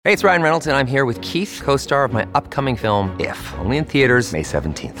Hey, it's Ryan Reynolds, and I'm here with Keith, co-star of my upcoming film, If, only in theaters May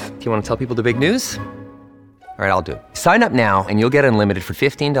 17th. Do you want to tell people the big news? All right, I'll do it. Sign up now and you'll get unlimited for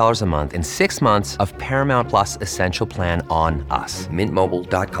 $15 a month and 6 months of Paramount Plus Essential Plan on us.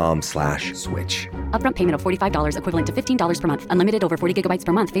 MintMobile.com/switch. Upfront payment of $45 equivalent to $15 per month. Unlimited over 40 gigabytes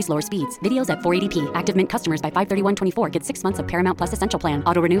per month. Face lower speeds. Videos at 480p. Active Mint customers by 531.24 get 6 months of Paramount Plus Essential Plan.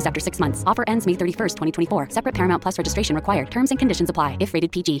 Auto renews after 6 months. Offer ends May 31st, 2024. Separate Paramount Plus registration required. Terms and conditions apply if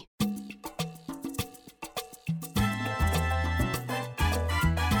rated PG.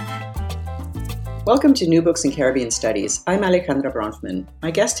 Welcome to New Books in Caribbean Studies. I'm Alejandra Bronfman. My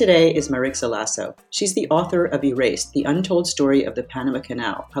guest today is Marixa Lasso. She's the author of Erased, the Untold Story of the Panama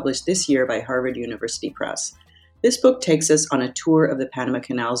Canal, published this year by Harvard University Press. This book takes us on a tour of the Panama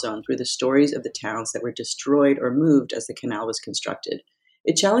Canal Zone through the stories of the towns that were destroyed or moved as the canal was constructed.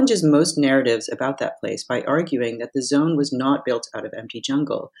 It challenges most narratives about that place by arguing that the zone was not built out of empty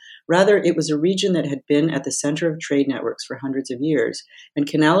jungle. Rather, it was a region that had been at the center of trade networks for hundreds of years, and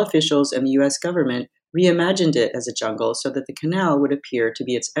canal officials and the U.S. government reimagined it as a jungle so that the canal would appear to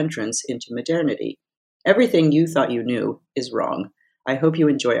be its entrance into modernity. Everything you thought you knew is wrong. I hope you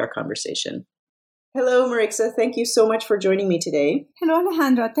enjoy our conversation. Hello, Marixa. Thank you so much for joining me today. Hello,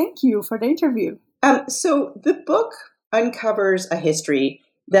 Alejandra. Thank you for the interview. So the book uncovers a history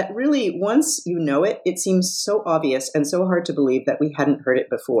that really, once you know it, it seems so obvious and so hard to believe that we hadn't heard it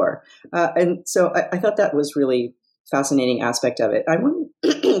before. And so I thought that was really fascinating aspect of it. I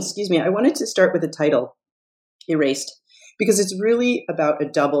wanted to start with the title, Erased, because it's really about a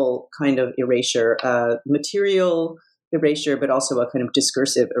double kind of erasure, material erasure, but also a kind of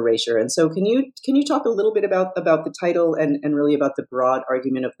discursive erasure. And so can you talk a little bit about the title and really about the broad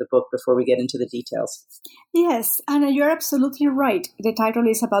argument of the book before we get into the details? Yes, and you're absolutely right. The title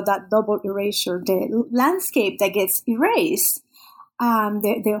is about that double erasure, the landscape that gets erased,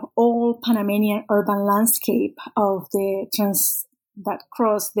 the old Panamanian urban landscape of that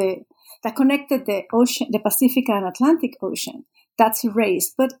connected the ocean, the Pacific and Atlantic Ocean. That's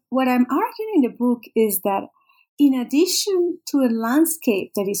erased. But what I'm arguing in the book is that in addition to a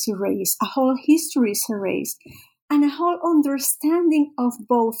landscape that is erased, a whole history is erased, and a whole understanding of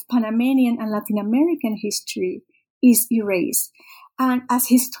both Panamanian and Latin American history is erased. And as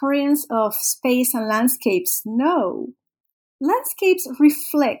historians of space and landscapes know, landscapes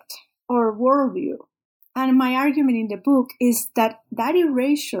reflect our worldview. And my argument in the book is that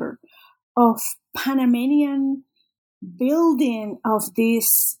erasure of Panamanian building of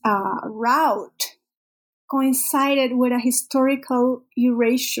this route coincided with a historical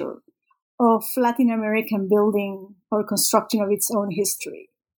erasure of Latin American building or constructing of its own history.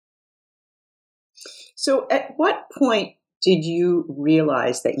 So at what point did you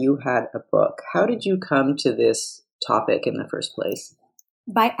realize that you had a book? How did you come to this topic in the first place?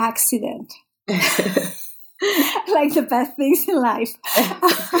 By accident. Like the best things in life.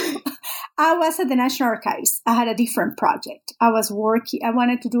 I was at the National Archives. I had a different project. I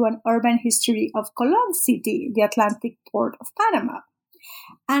wanted to do an urban history of Colón City, the Atlantic port of Panama.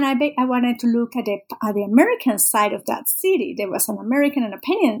 And I wanted to look at the American side of that city. There was an American and a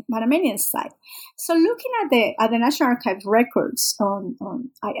Panamanian side. So looking at the National Archives records,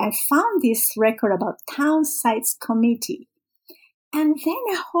 I found this record about Town Sites Committee. And then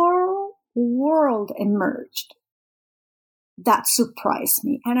a whole world emerged that surprised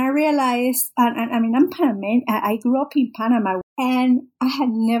me. And I realized, I'm Panamanian. I grew up in Panama, and I had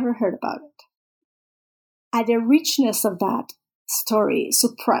never heard about it. And the richness of that story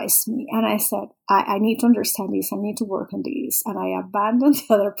surprised me. And I said, I need to understand this. I need to work on this. And I abandoned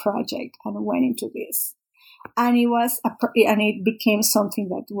the other project and went into this. And it became something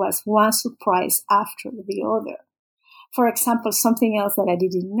that was one surprise after the other. For example, something else that I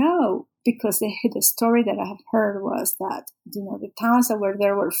didn't know, because the story that I have heard was that, the towns that were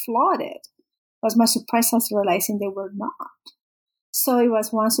there were flooded. Was my surprise as realizing they were not. So it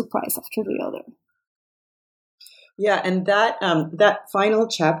was one surprise after the other. Yeah, and that final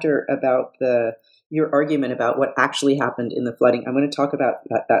chapter about your argument about what actually happened in the flooding, I'm going to talk about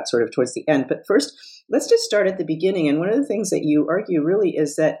that sort of towards the end. But first, let's just start at the beginning. And one of the things that you argue really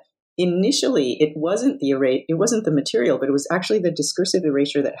is that initially, it wasn't the material, but it was actually the discursive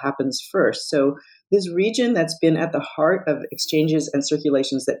erasure that happens first. So this region that's been at the heart of exchanges and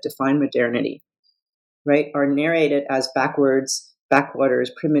circulations that define modernity, right, are narrated as backwaters,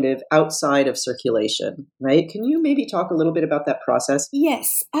 primitive, outside of circulation, right? Can you maybe talk a little bit about that process?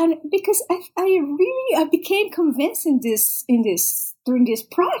 Yes, and because I became convinced during this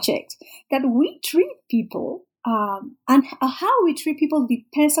project that we treat people And how we treat people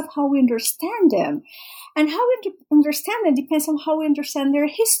depends on how we understand them. And how we understand them depends on how we understand their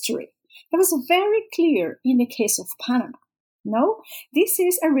history. That was very clear in the case of Panama. No, this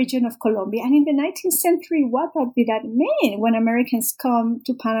is a region of Colombia. And in the 19th century, what did that mean when Americans come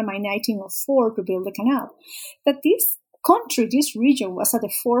to Panama in 1904 to build the canal? That this country, this region, was at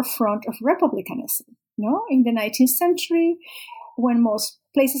the forefront of republicanism. No, in the 19th century, when most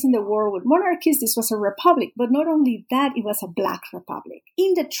places in the world were monarchies, this was a republic. But not only that, it was a black republic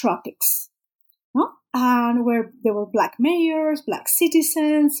in the tropics. No? And where there were black mayors, black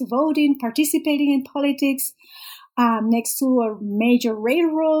citizens voting, participating in politics, next to a major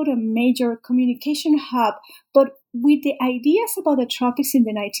railroad, a major communication hub. But with the ideas about the tropics in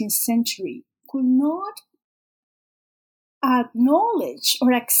the 19th century, could not acknowledge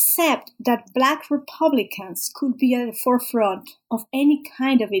or accept that black Republicans could be at the forefront of any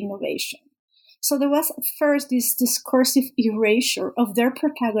kind of innovation. So there was first this discursive erasure of their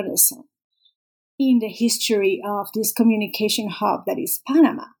protagonism in the history of this communication hub that is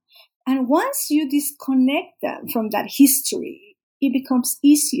Panama. And once you disconnect them from that history, it becomes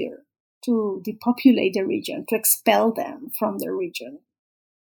easier to depopulate the region, to expel them from the region.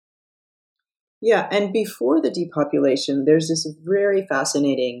 Yeah, and before the depopulation, there's this very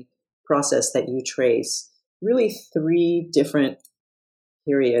fascinating process that you trace, really 3 different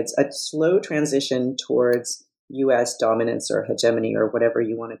periods, a slow transition towards U.S. dominance or hegemony or whatever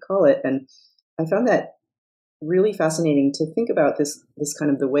you want to call it. And I found that really fascinating to think about this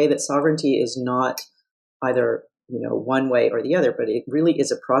kind of the way that sovereignty is not either, one way or the other, but it really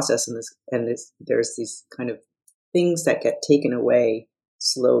is a process there's these kind of things that get taken away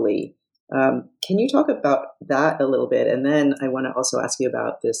slowly. Can you talk about that a little bit? And then I want to also ask you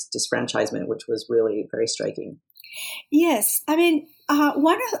about this disfranchisement, which was really very striking. Yes. I mean,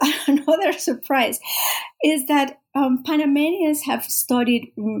 another surprise is that Panamanians have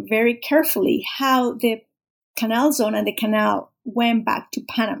studied very carefully how the canal zone and the canal went back to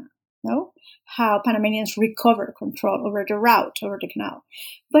Panama, no? How Panamanians recovered control over the route, over the canal.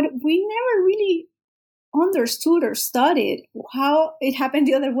 But we never really understood or studied how it happened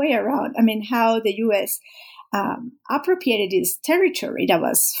the other way around. I mean, how the U.S. Appropriated this territory that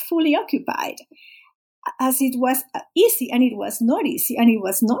was fully occupied, as it was easy, and it was not easy, and it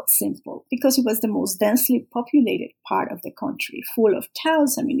was not simple, because it was the most densely populated part of the country, full of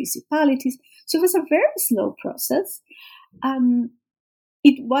towns and municipalities. So it was a very slow process.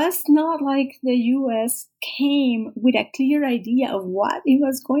 It was not like the U.S. came with a clear idea of what it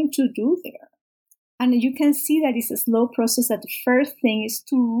was going to do there. And you can see that it's a slow process, that the first thing is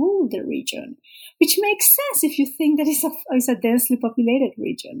to rule the region, which makes sense if you think that it's a densely populated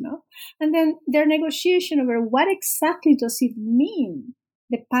region, no? And then their negotiation over what exactly does it mean,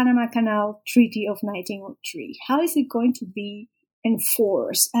 the Panama Canal Treaty of 1903. How is it going to be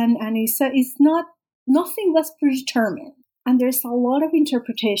enforced? And it's not, nothing was predetermined. And there's a lot of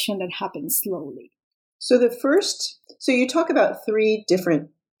interpretation that happens slowly. So you talk about 3 different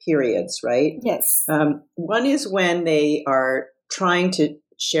periods, right? Yes. One is when they are trying to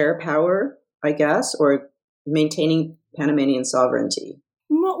share power, I guess, or maintaining Panamanian sovereignty.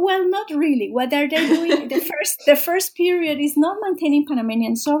 Well, not really. What are they doing? The first period is not maintaining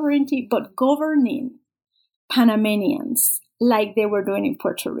Panamanian sovereignty, but governing Panamanians like they were doing in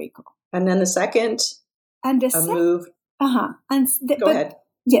Puerto Rico. And then the second, move. Go ahead.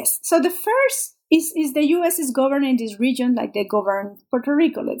 Yes. So the first is the U.S. is governing this region like they govern Puerto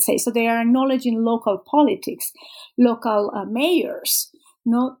Rico, let's say. So they are acknowledging local politics, local mayors.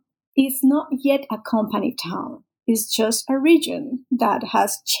 No, it's not yet a company town. It's just a region that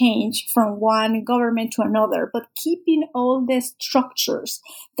has changed from one government to another, but keeping all the structures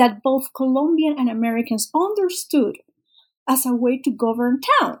that both Colombian and Americans understood as a way to govern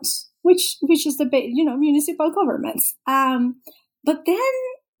towns, which is the municipal governments. But then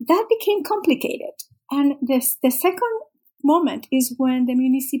that became complicated. And the second moment is when the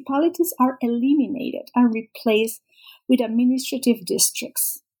municipalities are eliminated and replaced with administrative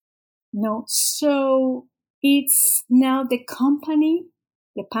districts. No, so it's now the company,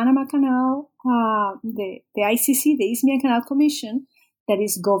 the Panama Canal, the ICC, the Isthmian Canal Commission, that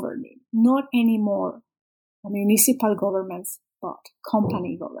is governing, not anymore municipal governments, but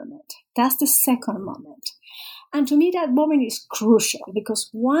company government. That's the second moment. And to me, that moment is crucial, because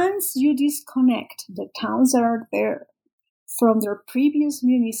once you disconnect the towns that are there from their previous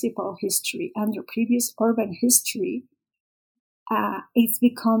municipal history and their previous urban history, it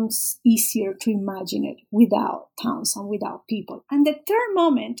becomes easier to imagine it without towns and without people. And the third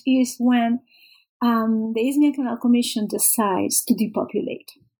moment is when the Isthmian Canal Commission decides to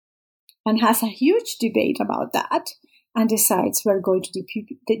depopulate. and has a huge debate about that, and decides we're going to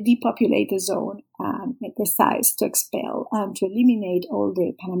depopulate the zone, and it decides to expel and to eliminate all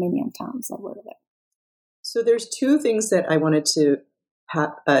the Panamanian towns that were there. So there's two things that I wanted to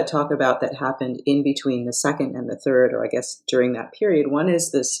talk about that happened in between the second and the third, or I guess during that period. One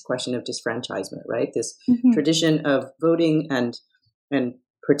is this question of disfranchisement, right? This tradition of voting and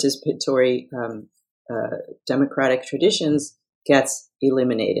participatory democratic traditions gets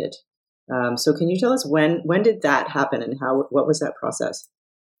eliminated. So can you tell us when did that happen, and what was that process?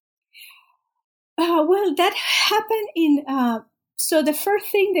 Well, that happened in. So the first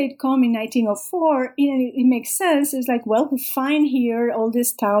thing they'd come in 1904, it makes sense. It's like, well, we find here all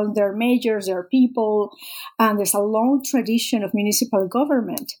these towns, there are mayors, there are people, and there's a long tradition of municipal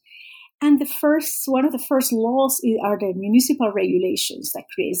government. And one of the first laws are the municipal regulations that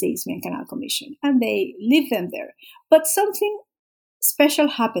creates the Eastman Canal Commission, and they leave them there. But something special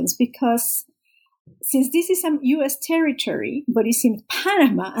happens, because since this is a U.S. territory, but it's in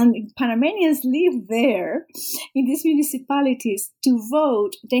Panama, and Panamanians live there in these municipalities, to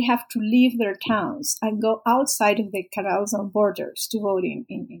vote, they have to leave their towns and go outside of the Canal Zone borders to vote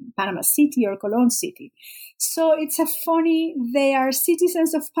in Panama City or Colón City. So it's they are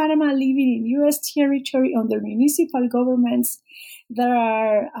citizens of Panama living in U.S. territory under municipal governments that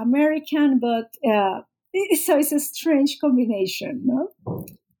are American, but so it's a strange combination, no?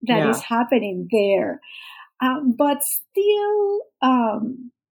 That is happening there. But still,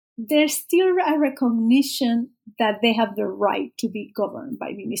 there's still a recognition that they have the right to be governed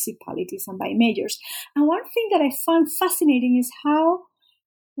by municipalities and by mayors. And one thing that I found fascinating is how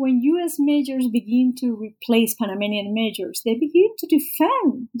when U.S. mayors begin to replace Panamanian mayors, they begin to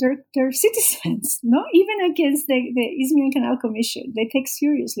defend their citizens, no? Even against the Eastman Canal Commission. They take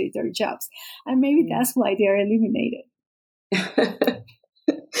seriously their jobs. And maybe that's why they are eliminated.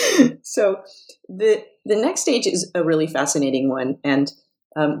 So the next stage is a really fascinating one. And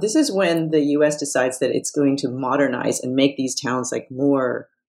this is when the U.S. decides that it's going to modernize and make these towns like more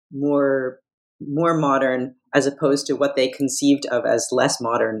modern, as opposed to what they conceived of as less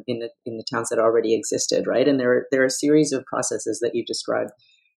modern in the towns that already existed, right? And there are a series of processes that you described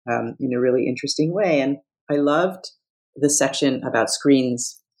in a really interesting way. And I loved the section about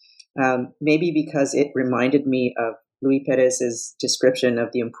screens, maybe because it reminded me of Luis Perez's description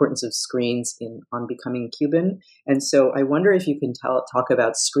of the importance of screens on becoming Cuban. And so I wonder if you can talk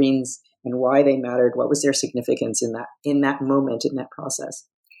about screens and why they mattered. What was their significance in that moment, in that process?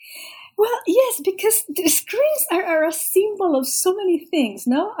 Well, yes, because the screens are a symbol of so many things,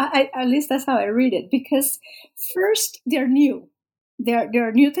 no? At least that's how I read it. Because first, they're new.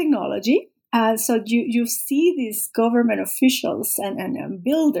 They're new technology. So you see these government officials and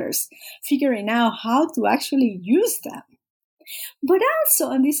builders figuring out how to actually use them. But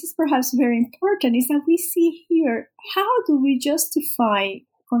also, and this is perhaps very important, is that we see here, how do we justify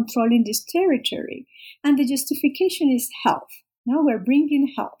controlling this territory? And the justification is health. No, we're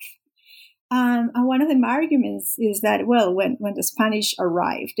bringing health. And one of the arguments is that, well, when the Spanish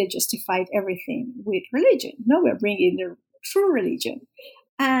arrived, they justified everything with religion. No, we're bringing the true religion.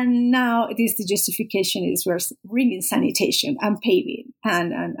 And now the justification is we're bringing sanitation and paving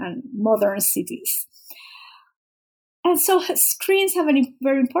and modern cities. And so screens have a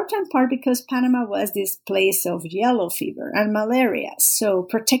very important part, because Panama was this place of yellow fever and malaria. So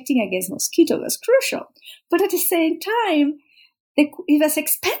protecting against mosquito was crucial. But at the same time, it was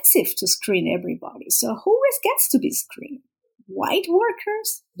expensive to screen everybody. So who gets to be screened? White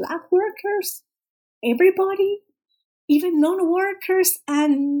workers, black workers, everybody, even non-workers,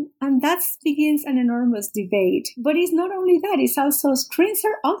 and that begins an enormous debate. But it's not only that; it's also screens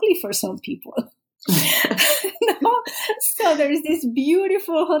are ugly for some people. No? So there is this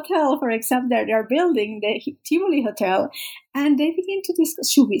beautiful hotel, for example, that they're building, the Tivoli Hotel, and they begin to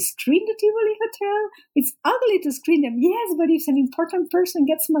discuss, should we screen the Tivoli Hotel? It's ugly to screen them. Yes, but if an important person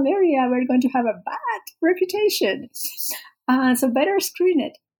gets malaria, we're going to have a bad reputation. So better screen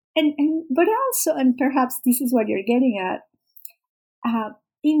it. But also, and perhaps this is what you're getting at,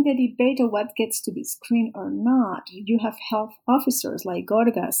 in the debate of what gets to be screened or not, you have health officers like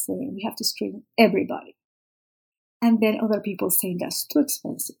Gorgas saying we have to screen everybody. And then other people saying that's too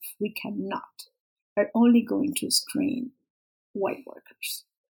expensive. We cannot. We're only going to screen white workers.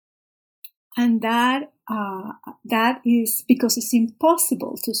 And that is because it's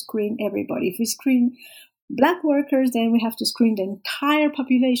impossible to screen everybody. If we screen black workers, then we have to screen the entire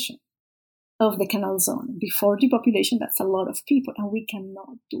population of the Canal Zone. Before depopulation, that's a lot of people, and we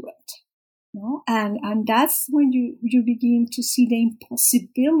cannot do it. No? And that's when you begin to see the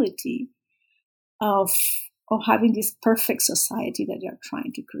impossibility of having this perfect society that you're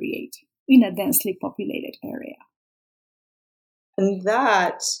trying to create. in a densely populated area. And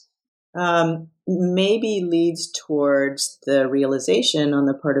that maybe leads towards the realization on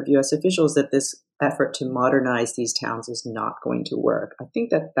the part of U.S. officials that this effort to modernize these towns is not going to work. I think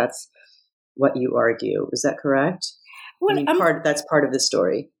that that's what you argue. Is that correct? Well, that's part of the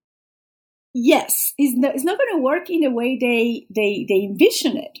story. Yes, it's not going to work in the way they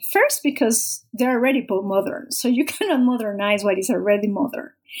envision it. First, because they're already modern, so you cannot modernize what is already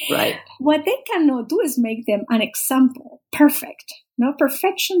modern. Right. What they cannot do is make them an example, perfect. No,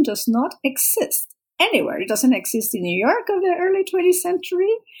 perfection does not exist anywhere. It doesn't exist in New York of the early 20th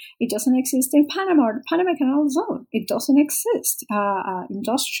century. It doesn't exist in Panama or the Panama Canal Zone. It doesn't exist.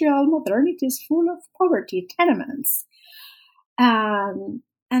 Industrial modernity is full of poverty, tenements.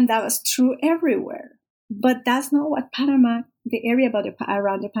 And that was true everywhere. But that's not what Panama, the area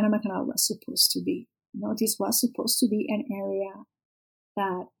around the Panama Canal was supposed to be. This was supposed to be an area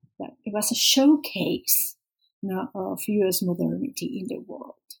that it was a showcase of U.S. modernity in the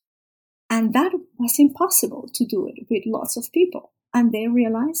world. And that was impossible to do it with lots of people. And they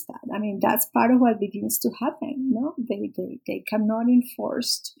realized that. I mean, that's part of what begins to happen. They cannot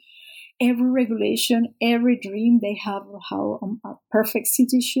enforce every regulation, every dream they have of how a perfect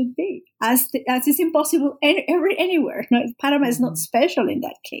city should be, as is impossible anywhere. No, Panama is not special in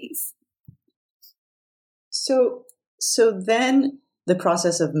that case. So then the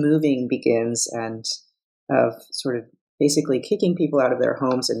process of moving begins, and of sort of basically kicking people out of their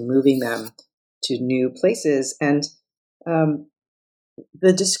homes and moving them to new places. And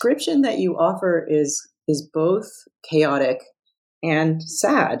the description that you offer is both chaotic and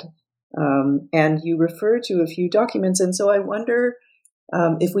sad. And you refer to a few documents. And so I wonder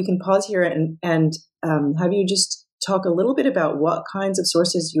if we can pause here and have you just talk a little bit about what kinds of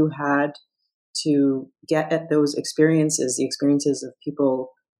sources you had to get at those experiences, the experiences of people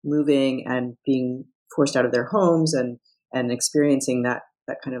moving and being forced out of their homes and experiencing that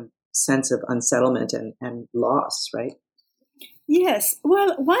kind of sense of unsettlement and loss, right? Yes.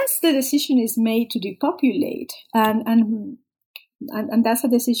 Well, once the decision is made to depopulate, and that's a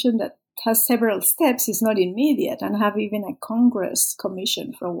decision that has several steps, it's not immediate, and have even a Congress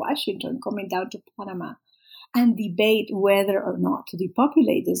commission from Washington coming down to Panama and debate whether or not to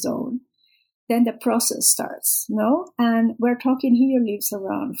depopulate the zone, then the process starts, And we're talking here lives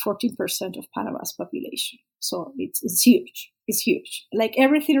around 14% of Panama's population. So it's huge. It's huge. Like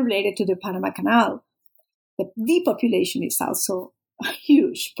everything related to the Panama Canal, the depopulation is also a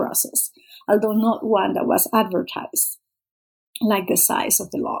huge process, although not one that was advertised, like the size of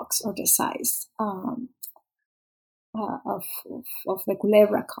the logs or the size of the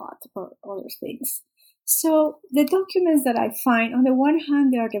Culebra cut or other things. So the documents that I find, on the one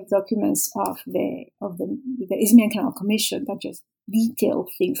hand, there are the documents of the Isthmian Canal Commission that just detail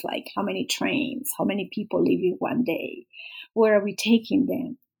things like how many trains, how many people live in one day, where are we taking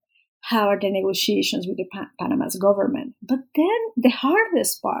them, how are the negotiations with the Panama's government. But then the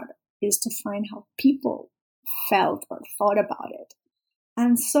hardest part is to find how people felt or thought about it.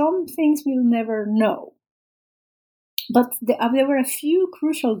 And some things we'll never know. But there were a few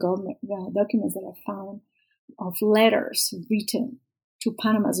crucial documents that I found of letters written to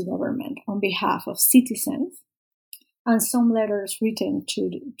Panama's government on behalf of citizens, and some letters written to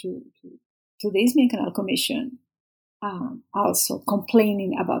the Isthmian Canal Commission, also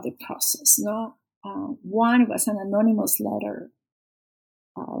complaining about the process. One was an anonymous letter.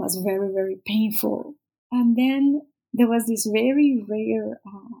 It was very, very painful. And then there was this very rare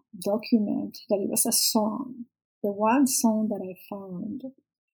document that it was a song. The one song that I found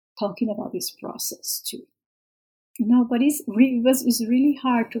talking about this process too. But it's really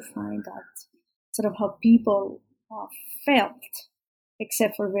hard to find that sort of how people felt,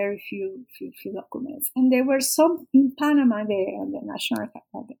 except for very few documents. And there were some in Panama, the National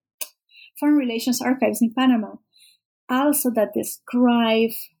Archive, the Foreign Relations Archives in Panama, also that describe,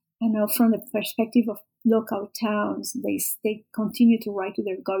 from the perspective of local towns, they continue to write to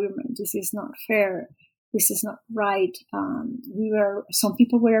their government. This is not fair. This is not right. Some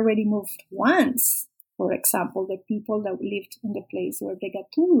people were already moved once. For example, the people that lived in the place where the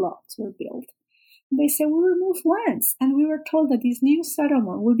Gatun lots were built. They said, we were moved once, and we were told that this new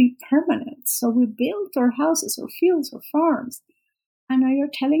settlement will be permanent. So we built our houses or fields or farms. And now you're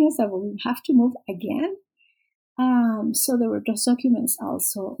telling us that we'll have to move again? So there were those documents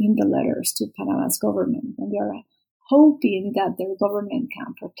also in the letters to Panama's government, and they are hoping that their government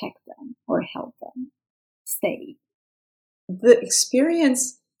can protect them or help them stay. The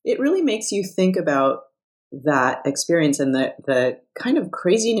experience, it really makes you think about that experience and the kind of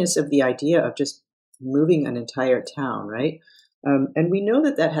craziness of the idea of just moving an entire town, right? And we know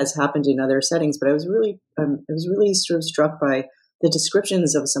that that has happened in other settings, but I was really sort of struck by the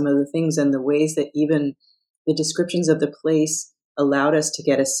descriptions of some of the things and the ways that even the descriptions of the place allowed us to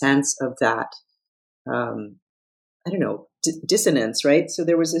get a sense of that, dissonance, right? So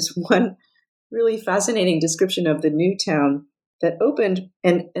there was this one really fascinating description of the new town that opened,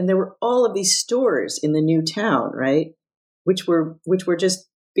 and there were all of these stores in the new town, right? Which were just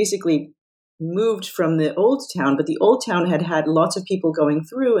basically moved from the old town, but the old town had lots of people going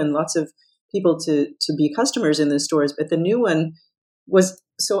through and lots of people to be customers in the stores. But the new one was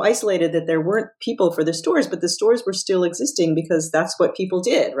so isolated that there weren't people for the stores, but the stores were still existing because that's what people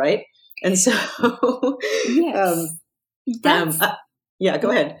did, right? And so, yes, yeah,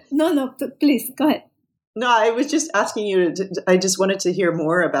 go ahead. No, please go ahead. No, I was just asking you. I just wanted to hear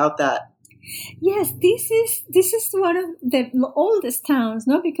more about that. Yes, this is one of the oldest towns,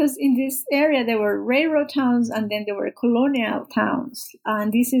 no? Because in this area there were railroad towns and then there were colonial towns,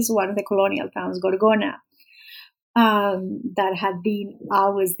 and this is one of the colonial towns, Gorgona, that had been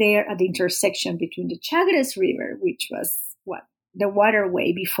always there at the intersection between the Chagres River, which was the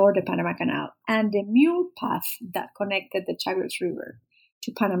waterway before the Panama Canal, and the mule path that connected the Chagres River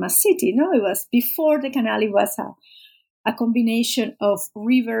to Panama City. No, it was before the canal. It was a combination of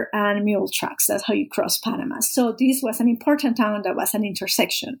river and mule tracks. That's how you cross Panama. So this was an important town that was an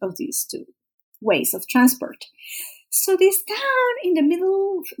intersection of these two ways of transport. So this town in the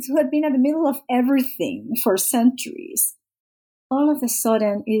middle, who had been at the middle of everything for centuries, all of a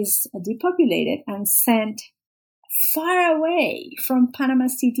sudden is depopulated and sent far away from Panama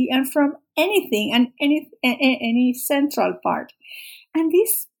City and from anything and any central part. And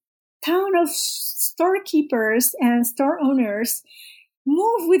this town of storekeepers and store owners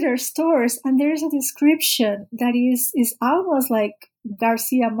move with their stores, and there's a description that is almost like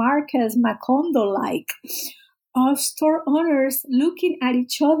Garcia Marquez Macondo-like, of store owners looking at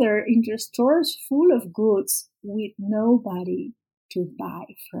each other in their stores full of goods with nobody to buy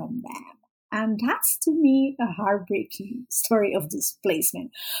from them. And that's, to me, a heartbreaking story of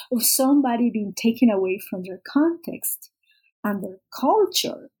displacement, of somebody being taken away from their context and their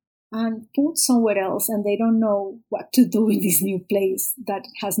culture and put somewhere else, and they don't know what to do in this new place that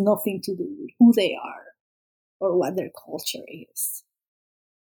has nothing to do with who they are or what their culture is.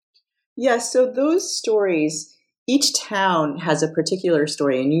 Yeah, so those stories, each town has a particular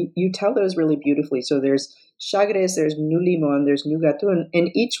story, and you tell those really beautifully. So there's Chagres, there's New Limon, there's New Gatun, and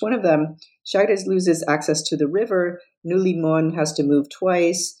each one of them, Chagres loses access to the river, New Limon has to move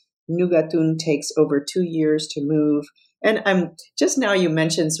twice, New Gatun takes over 2 years to move. And just now you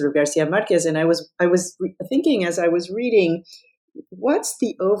mentioned sort of Garcia Marquez, and I was thinking as I was reading, what's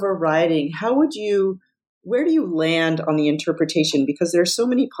the overriding? Where do you land on the interpretation? Because there are so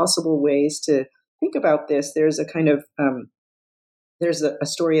many possible ways to think about this. There's a kind of there's a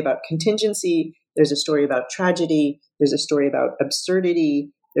story about contingency. There's a story about tragedy. There's a story about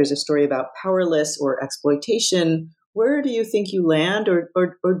absurdity. There's a story about powerless or exploitation. Where do you think you land, or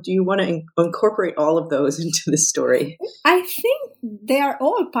do you want to incorporate all of those into the story? I think they are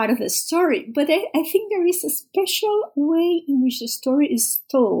all part of the story, but I think there is a special way in which the story is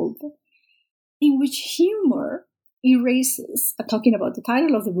told, in which humor erases, talking about the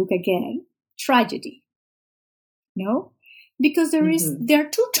title of the book again, tragedy. No? Because there are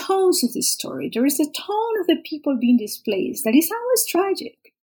two tones of this story. There is a tone of the people being displaced that is always tragic.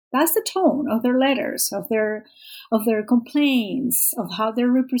 That's the tone of their letters, of their complaints, of how they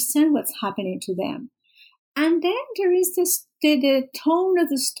represent what's happening to them. And then there is the tone of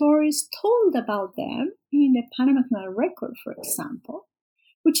the stories told about them in the Panama Canal Record, for example,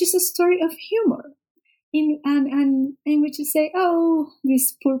 which is a story of humor, in which you say, oh,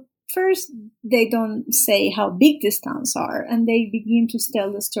 these poor. First, they don't say how big these towns are, and they begin to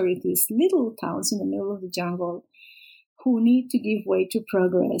tell the story of these little towns in the middle of the jungle who need to give way to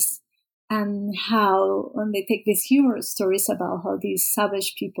progress, and they take these humorous stories about how these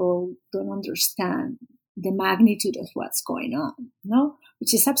savage people don't understand the magnitude of what's going on, no?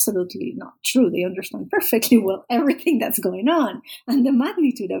 Which is absolutely not true. They understand perfectly well everything that's going on and the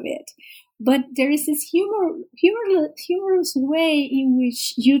magnitude of it. But there is this humorous way in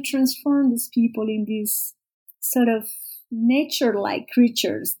which you transform these people in these sort of nature-like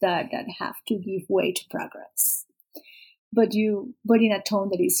creatures that have to give way to progress. But in a tone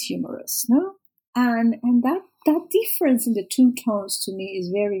that is humorous, no? And that difference in the two tones to me is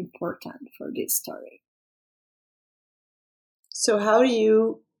very important for this story. So how do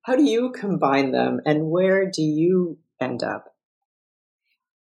you combine them, and where do you end up?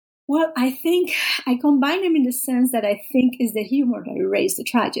 Well, I think I combine them in the sense that I think is the humor that erases the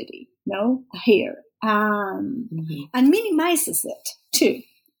tragedy, no? Here. and minimizes it too.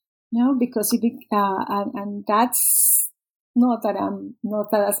 Because and that's not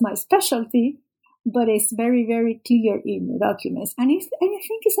that's my specialty, but it's very, very clear in the documents. And I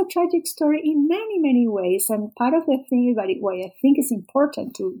think it's a tragic story in many, many ways. And part of the thing about it, why I think it's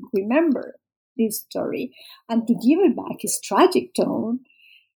important to remember this story and to give it back its tragic tone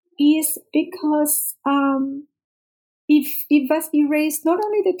is because it was erased not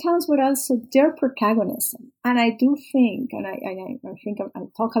only the towns but also their protagonism. And I do think, and I think I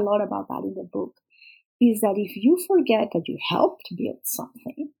talk a lot about that in the book, is that if you forget that you helped build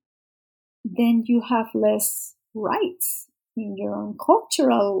something, then you have less rights in your own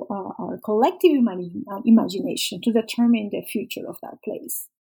cultural or collective imagination to determine the future of that place.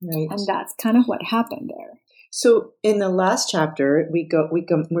 Right. And that's kind of what happened there. So in the last chapter, we're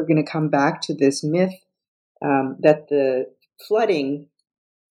going to come back to this myth that the flooding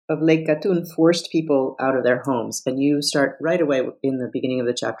of Lake Gatun forced people out of their homes. And you start right away in the beginning of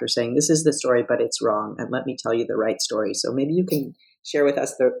the chapter saying, this is the story, but it's wrong. And let me tell you the right story. So maybe you can share with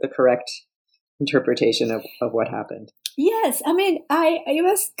us the correct interpretation of what happened. Yes, I mean,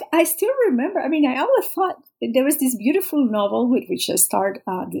 I still remember. I mean, I always thought there was this beautiful novel with which I start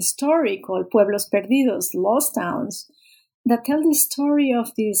the story called Pueblos Perdidos, Lost Towns, that tell the story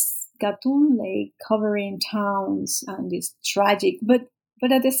of this Gatun Lake covering towns and it's tragic. But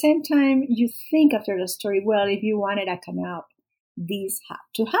at the same time, you think after the story, well, if you wanted a canal, this had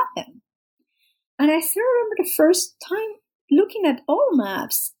to happen. And I still remember the first time looking at old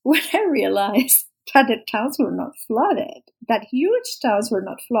maps when I realized that the towns were not flooded, that huge towns were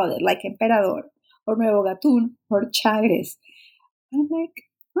not flooded, like Emperador or Nuevo Gatun or Chagres. I'm like,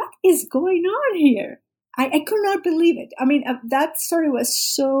 what is going on here? I could not believe it. I mean, that story was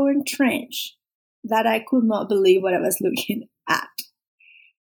so entrenched that I could not believe what I was looking at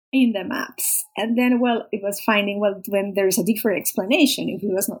in the maps. And then, it was finding, when there's a different explanation, if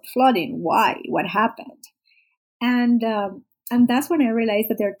it was not flooding, why, what happened? And that's when I realized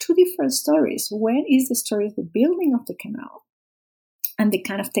that there are two different stories. One is the story of the building of the canal and the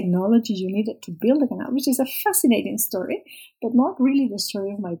kind of technology you needed to build the canal, which is a fascinating story, but not really the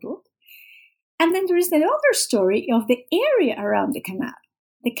story of my book. And then there is the other story of the area around the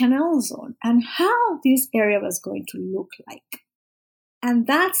canal zone, and how this area was going to look like. And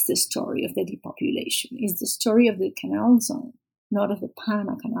that's the story of the depopulation, is the story of the canal zone, not of the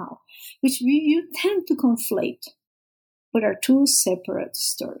Panama Canal, which you tend to conflate, but are two separate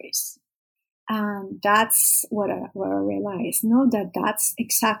stories. And that's what I realized. That's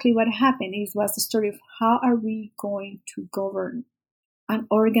exactly what happened. It was the story of how are we going to govern and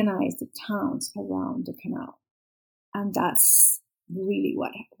organize the towns around the canal. And that's really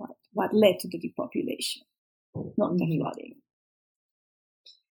what led to the depopulation, not the flooding.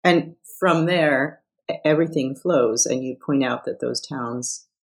 And from there, everything flows. And you point out that those towns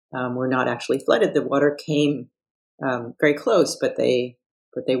were not actually flooded. The water came very close, but they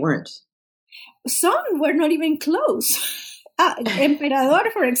weren't. Some were not even close.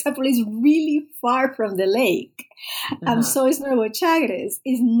 Emperador, for example, is really far from the lake. And so is Nuevo Chagres,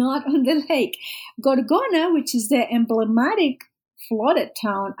 is not on the lake. Gorgona, which is the emblematic flooded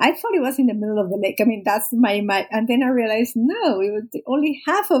town, I thought it was in the middle of the lake. I mean, that's my and then I realized, no, only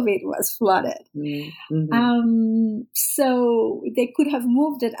half of it was flooded. Mm-hmm. So they could have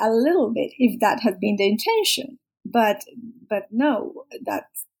moved it a little bit if that had been the intention. But no, that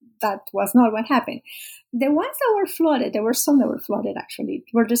was not what happened. The ones that were flooded, there were some that were flooded actually,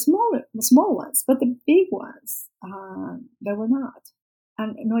 were the small ones, but the big ones, they were not.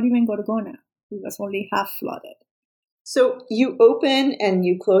 And not even Gorgona, it was only half flooded. So you open and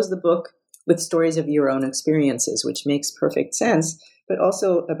you close the book with stories of your own experiences, which makes perfect sense, but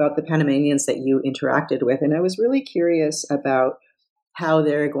also about the Panamanians that you interacted with. And I was really curious about how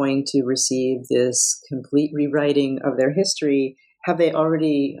they're going to receive this complete rewriting of their history. Have they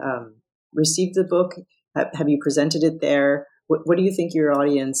already received the book? Have you presented it there? What do you think your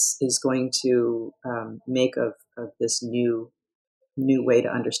audience is going to make of this new way to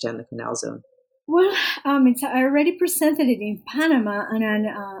understand the Canal Zone? Well, I already presented it in Panama, and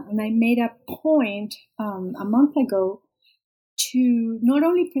I made a point a month ago to not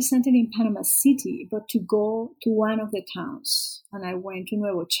only present it in Panama City, but to go to one of the towns. And I went to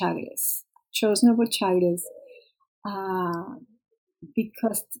Nuevo Chagres. Chose Nuevo Chagres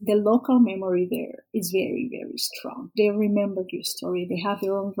because the local memory there is very, very strong. They remember your story. They have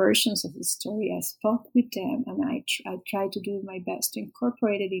their own versions of the story. I spoke with them, and I tried to do my best to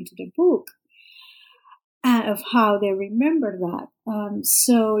incorporate it into the book. of how they remember that.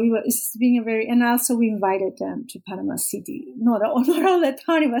 So it's been and also we invited them to Panama City. Not all the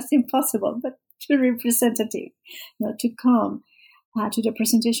time, it was impossible, but to representative, to come to the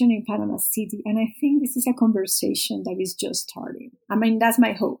presentation in Panama City. And I think this is a conversation that is just starting. I mean, that's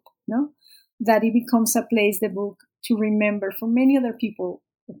my hope, that it becomes a place, the book, to remember for many other people,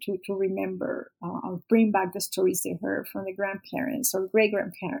 to remember or bring back the stories they heard from the grandparents or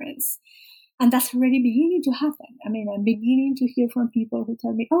great-grandparents. And that's already beginning to happen. I mean, I'm beginning to hear from people who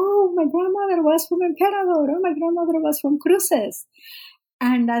tell me, oh, my grandmother was from Emperador, or my grandmother was from Cruces.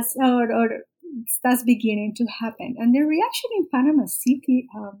 And that's beginning to happen. And the reaction in Panama City,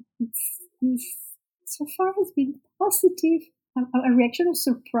 it's so far has been positive, a reaction of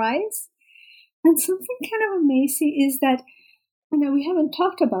surprise. And something kind of amazing is that, we haven't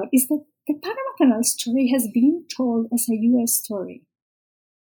talked about, is that the Panama Canal story has been told as a U.S. story.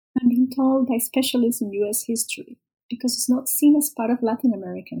 And being told by specialists in U.S. history, because it's not seen as part of Latin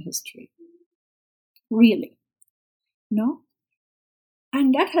American history. Really. No?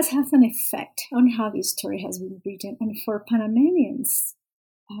 And that has had an effect on how this story has been written. And for Panamanians,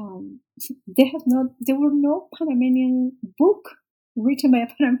 there were no Panamanian book written by a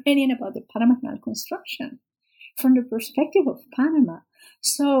Panamanian about the Panama Canal construction from the perspective of Panama.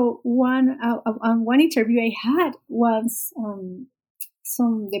 So one interview I had was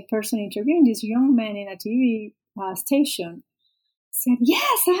the person interviewing this young man in a TV station said,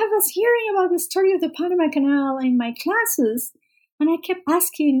 yes, I was hearing about the story of the Panama Canal in my classes. And I kept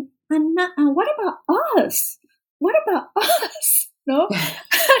asking, and what about us? What about us? No?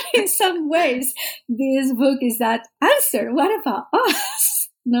 And in some ways, this book is that answer. What about us?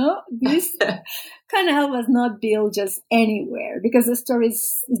 No? This canal was not built just anywhere, because the story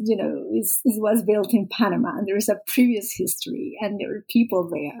was built in Panama, and there is a previous history, and there were people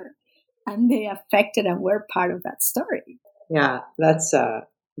there, and they affected and were part of that story. Yeah, that's a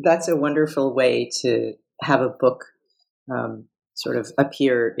wonderful way to have a book sort of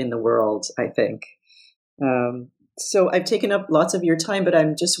appear in the world, I think. So I've taken up lots of your time, but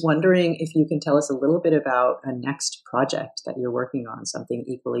I'm just wondering if you can tell us a little bit about a next project that you're working on, something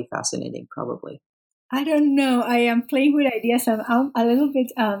equally fascinating, probably. I don't know. I am playing with ideas. I'm a little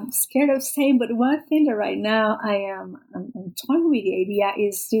bit scared of saying, but one thing that right now I'm toying with the idea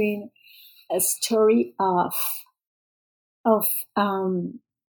is doing a story of how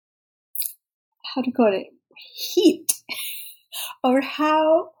to call it, heat, or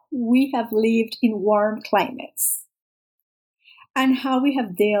how we have lived in warm climates and how we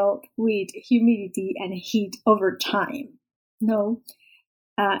have dealt with humidity and heat over time.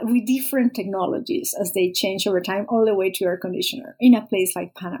 With different technologies as they change over time, all the way to air conditioner in a place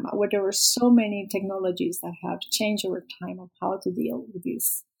like Panama, where there were so many technologies that have changed over time of how to deal with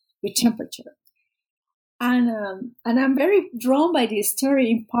this, with temperature. And I'm very drawn by this story,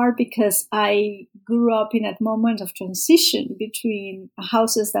 in part because I grew up in a moment of transition between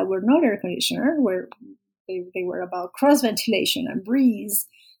houses that were not air conditioner, where they were about cross ventilation and breeze,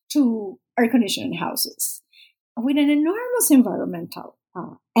 to air conditioning houses with an enormous environmental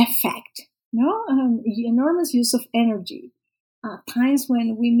effect, enormous use of energy, times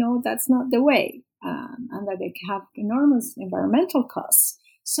when we know that's not the way, and that they have enormous environmental costs.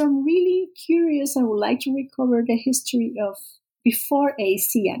 So I'm really curious. I would like to recover the history of before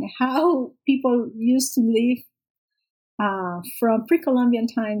AC and how people used to live from pre-Columbian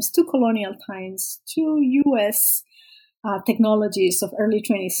times to colonial times to U.S. Technologies of early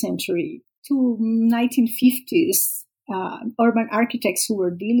 20th century to 1950s urban architects who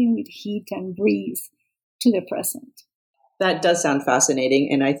were dealing with heat and breeze to the present. That does sound fascinating.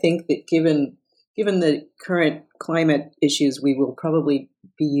 And I think that given the current climate issues, we will probably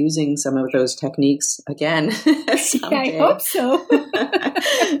be using some of those techniques again someday. I hope so.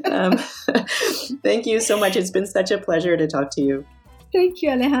 Thank you so much. It's been such a pleasure to talk to you. Thank you,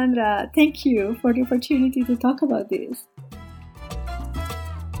 Alejandra. Thank you for the opportunity to talk about this.